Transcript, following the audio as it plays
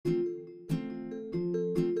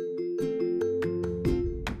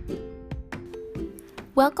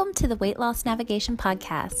Welcome to the Weight Loss Navigation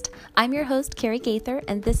Podcast. I'm your host, Carrie Gaither,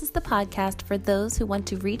 and this is the podcast for those who want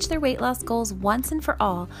to reach their weight loss goals once and for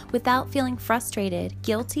all without feeling frustrated,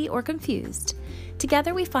 guilty, or confused.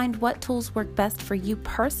 Together, we find what tools work best for you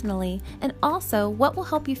personally and also what will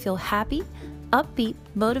help you feel happy, upbeat,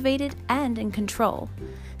 motivated, and in control.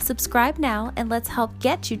 Subscribe now and let's help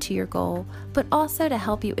get you to your goal, but also to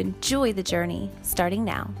help you enjoy the journey starting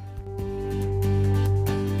now.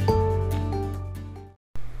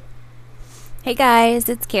 Hey guys,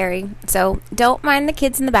 it's Carrie. So don't mind the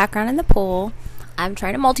kids in the background in the pool. I'm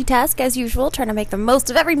trying to multitask as usual, trying to make the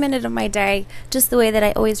most of every minute of my day, just the way that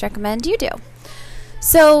I always recommend you do.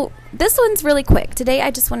 So this one's really quick. Today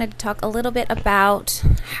I just wanted to talk a little bit about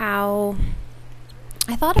how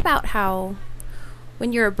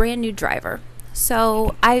when you're a brand new driver.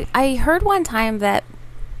 So I heard one time that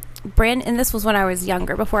and this was when I was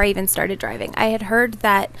younger, before I even started driving, I had heard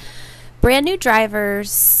that brand new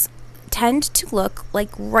drivers tend to look like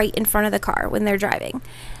right in front of the car when they're driving.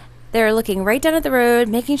 They're looking right down at the road,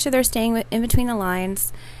 making sure they're staying in between the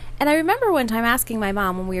lines. And I remember one time asking my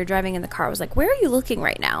mom when we were driving in the car, I was like, where are you looking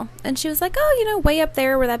right now? And she was like, way up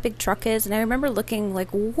there where that big truck is. And I remember looking like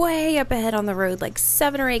way up ahead on the road, like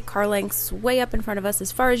 7 or 8 car lengths way up in front of us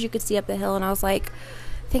as far as you could see up the hill. And I was like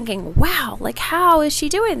thinking, wow, like how is she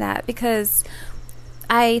doing that? Because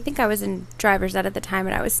I think I was in driver's ed at the time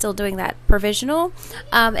and I was still doing that provisional.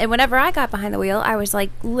 And whenever I got behind the wheel, I was like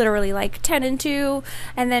literally like 10 and 2.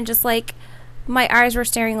 And then just like my eyes were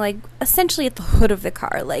staring like essentially at the hood of the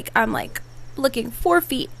car. Like I'm like looking 4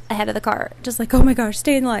 feet ahead of the car. Just like, oh my gosh,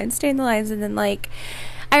 stay in the lines. And then like,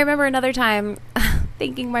 I remember another time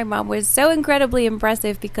thinking my mom was so incredibly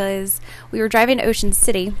impressive because we were driving to Ocean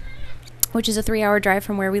City, which is a 3-hour drive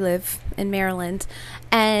from where we live in Maryland.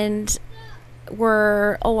 And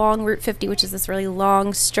we're along Route 50, which is this really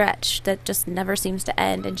long stretch that just never seems to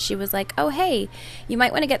end. And she was like, oh, hey, you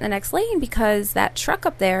might want to get in the next lane because that truck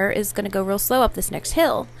up there is going to go real slow up this next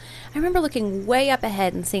hill. I remember looking way up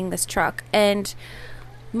ahead and seeing this truck, and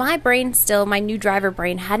my brain still, my new driver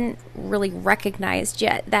brain, hadn't really recognized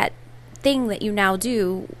yet that thing that you now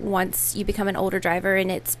do once you become an older driver and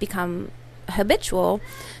it's become habitual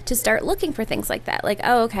to start looking for things like that. Like,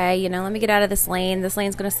 oh, okay, let me get out of this lane. This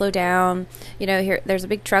lane's going to slow down. Here, there's a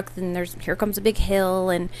big truck, then here comes a big hill.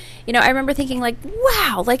 And, I remember thinking like,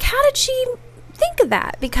 wow, like how did she think of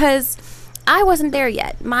that? Because I wasn't there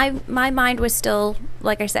yet. My mind was still,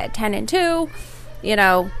 like I said, 10 and 2,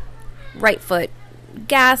 right foot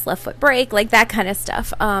gas, left foot brake, like that kind of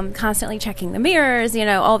stuff. Constantly checking the mirrors,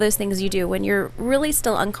 all those things you do when you're really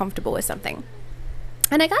still uncomfortable with something.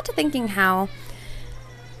 And I got to thinking how,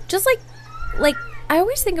 just like I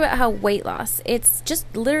always think about how weight loss, it's just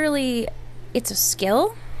literally, it's a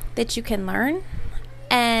skill that you can learn.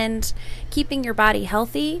 And keeping your body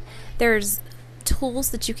healthy, there's tools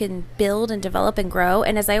that you can build and develop and grow.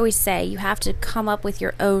 And as I always say, you have to come up with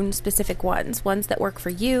your own specific ones that work for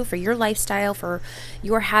you, for your lifestyle, for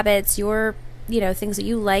your habits, your, things that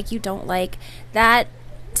you like, you don't like. That,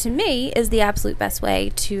 to me, is the absolute best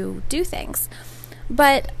way to do things.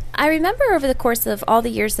 But I remember over the course of all the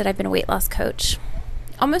years that I've been a weight loss coach,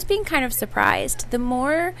 almost being kind of surprised. The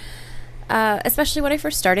more, especially when I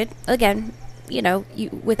first started, again,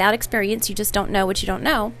 without experience, you just don't know what you don't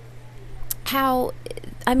know. I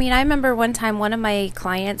remember one time one of my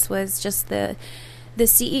clients was just the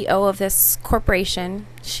CEO of this corporation.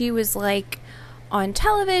 She was like on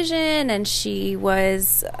television and she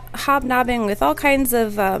was hobnobbing with all kinds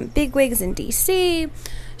of bigwigs in DC.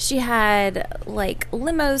 She had like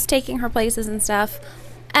limos taking her places and stuff.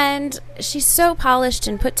 And she's so polished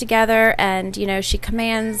and put together, and, she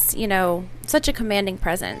commands, such a commanding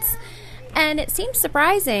presence. And it seems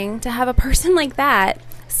surprising to have a person like that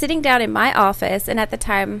sitting down in my office. And at the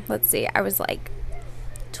time, I was like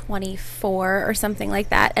 24 or something like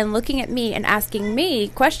that, and looking at me and asking me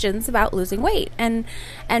questions about losing weight and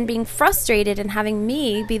being frustrated and having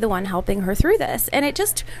me be the one helping her through this. And it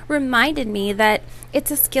just reminded me that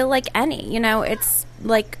it's a skill like any, it's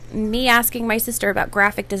like me asking my sister about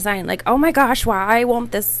graphic design, like, oh my gosh, why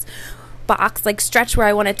won't this box like stretch where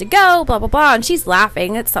I want it to go, blah blah blah, and she's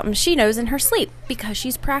laughing. It's something she knows in her sleep because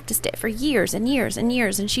she's practiced it for years and years and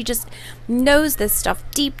years, and she just knows this stuff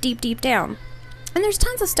deep down. And there's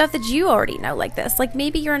tons of stuff that you already know like this. Like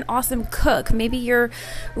maybe you're an awesome cook. Maybe you're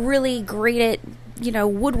really great at,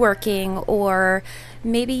 woodworking, or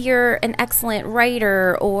maybe you're an excellent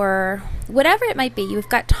writer, or whatever it might be. You've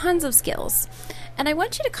got tons of skills. And I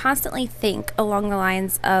want you to constantly think along the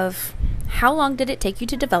lines of how long did it take you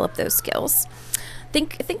to develop those skills?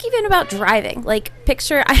 think even about driving. Like,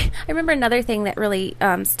 picture, I remember another thing that really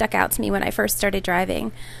stuck out to me when I first started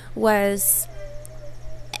driving was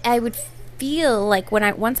I would feel like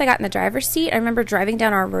once I got in the driver's seat, I remember driving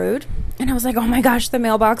down our road and I was like, oh my gosh, the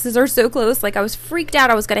mailboxes are so close. Like, I was freaked out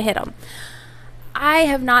I was going to hit them. I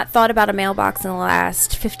have not thought about a mailbox in the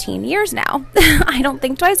last 15 years now. I don't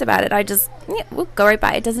think twice about it. I just go right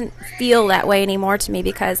by. It doesn't feel that way anymore to me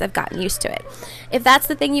because I've gotten used to it. If that's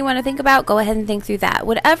the thing you want to think about, go ahead and think through that.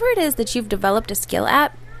 Whatever it is that you've developed a skill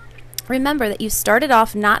at, remember that you started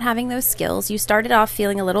off not having those skills. You started off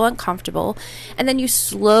feeling a little uncomfortable, and then you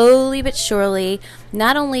slowly but surely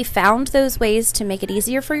not only found those ways to make it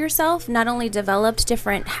easier for yourself, not only developed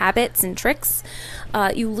different habits and tricks,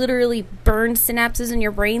 you literally burned synapses in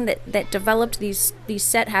your brain that developed these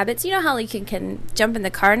set habits. You know how like you can jump in the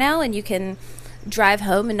car now and you can drive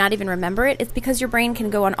home and not even remember it? It's because your brain can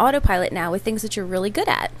go on autopilot now with things that you're really good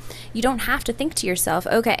at. You don't have to think to yourself,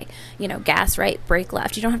 okay, gas right, brake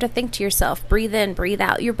left. You don't have to think to yourself, breathe in, breathe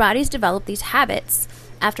out. Your body's developed these habits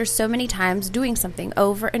after so many times doing something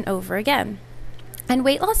over and over again. And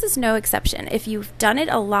weight loss is no exception. If you've done it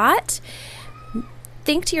a lot,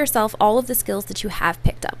 think to yourself all of the skills that you have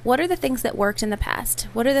picked up. What are the things that worked in the past?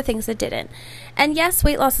 What are the things that didn't? And yes,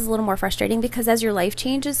 weight loss is a little more frustrating because as your life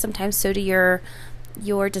changes, sometimes so do your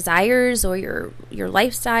desires or your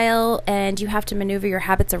lifestyle, and you have to maneuver your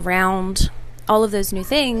habits around all of those new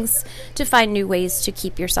things to find new ways to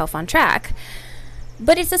keep yourself on track.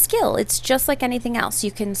 But it's a skill. It's just like anything else.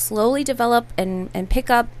 You can slowly develop and pick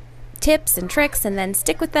up tips and tricks and then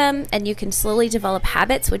stick with them, and you can slowly develop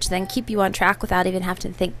habits which then keep you on track without even having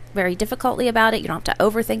to think very difficultly about it. You don't have to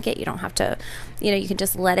overthink it. You don't have to, you can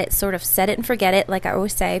just let it sort of set it and forget it, like I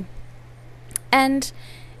always say. And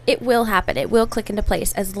it will happen. It will click into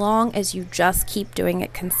place as long as you just keep doing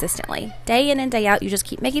it consistently. Day in and day out, you just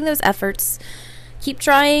keep making those efforts. Keep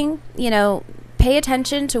trying, pay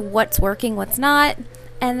attention to what's working, what's not,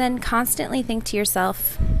 and then constantly think to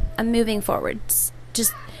yourself, I'm moving forward.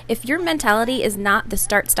 Just if your mentality is not the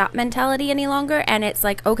start-stop mentality any longer, and it's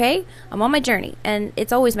like, okay, I'm on my journey, and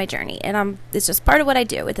it's always my journey, and it's just part of what I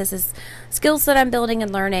do. This is skills that I'm building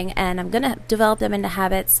and learning, and I'm going to develop them into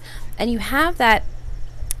habits, and you have that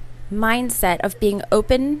mindset of being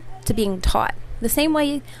open to being taught. The same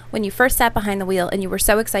way when you first sat behind the wheel and you were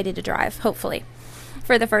so excited to drive, hopefully,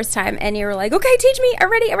 for the first time, and you were like, okay, teach me,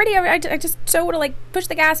 I'm ready, I just so want to push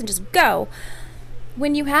the gas and just go.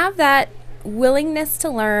 When you have that willingness to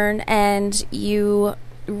learn and you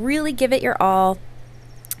really give it your all,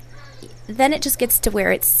 then it just gets to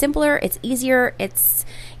where it's simpler, it's easier, it's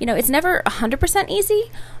never 100% easy,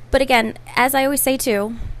 but again, as I always say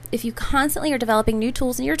too, if you constantly are developing new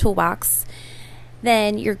tools in your toolbox,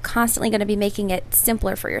 then you're constantly going to be making it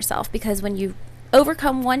simpler for yourself, because when you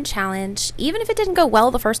overcome one challenge, even if it didn't go well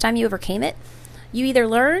the first time you overcame it, you either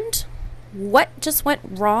learned what just went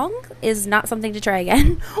wrong is not something to try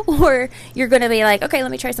again, or you're going to be like, okay, let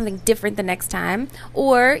me try something different the next time,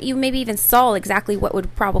 or you maybe even saw exactly what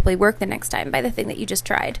would probably work the next time by the thing that you just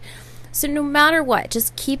tried. So no matter what,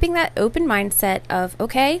 just keeping that open mindset of,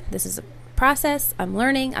 okay, this is a process, I'm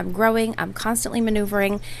learning, I'm growing, I'm constantly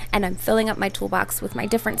maneuvering, and I'm filling up my toolbox with my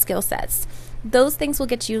different skill sets. Those things will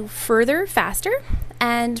get you further, faster,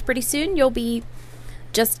 and pretty soon you'll be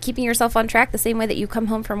just keeping yourself on track the same way that you come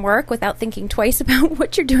home from work without thinking twice about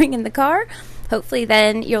what you're doing in the car. Hopefully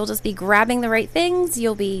then you'll just be grabbing the right things.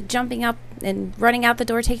 You'll be jumping up and running out the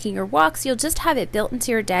door, taking your walks. You'll just have it built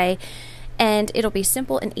into your day, and it'll be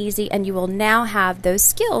simple and easy, and you will now have those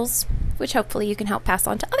skills, which hopefully you can help pass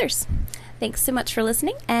on to others. Thanks so much for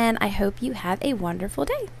listening, and I hope you have a wonderful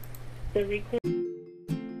day.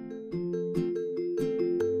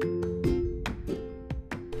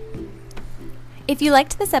 If you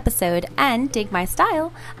liked this episode and dig my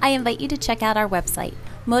style, I invite you to check out our website,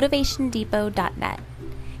 motivationdepot.net.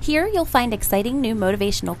 Here you'll find exciting new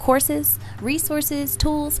motivational courses, resources,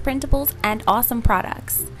 tools, printables, and awesome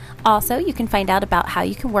products. Also, you can find out about how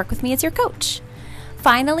you can work with me as your coach.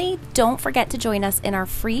 Finally, don't forget to join us in our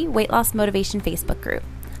free Weight Loss Motivation Facebook group.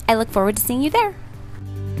 I look forward to seeing you there.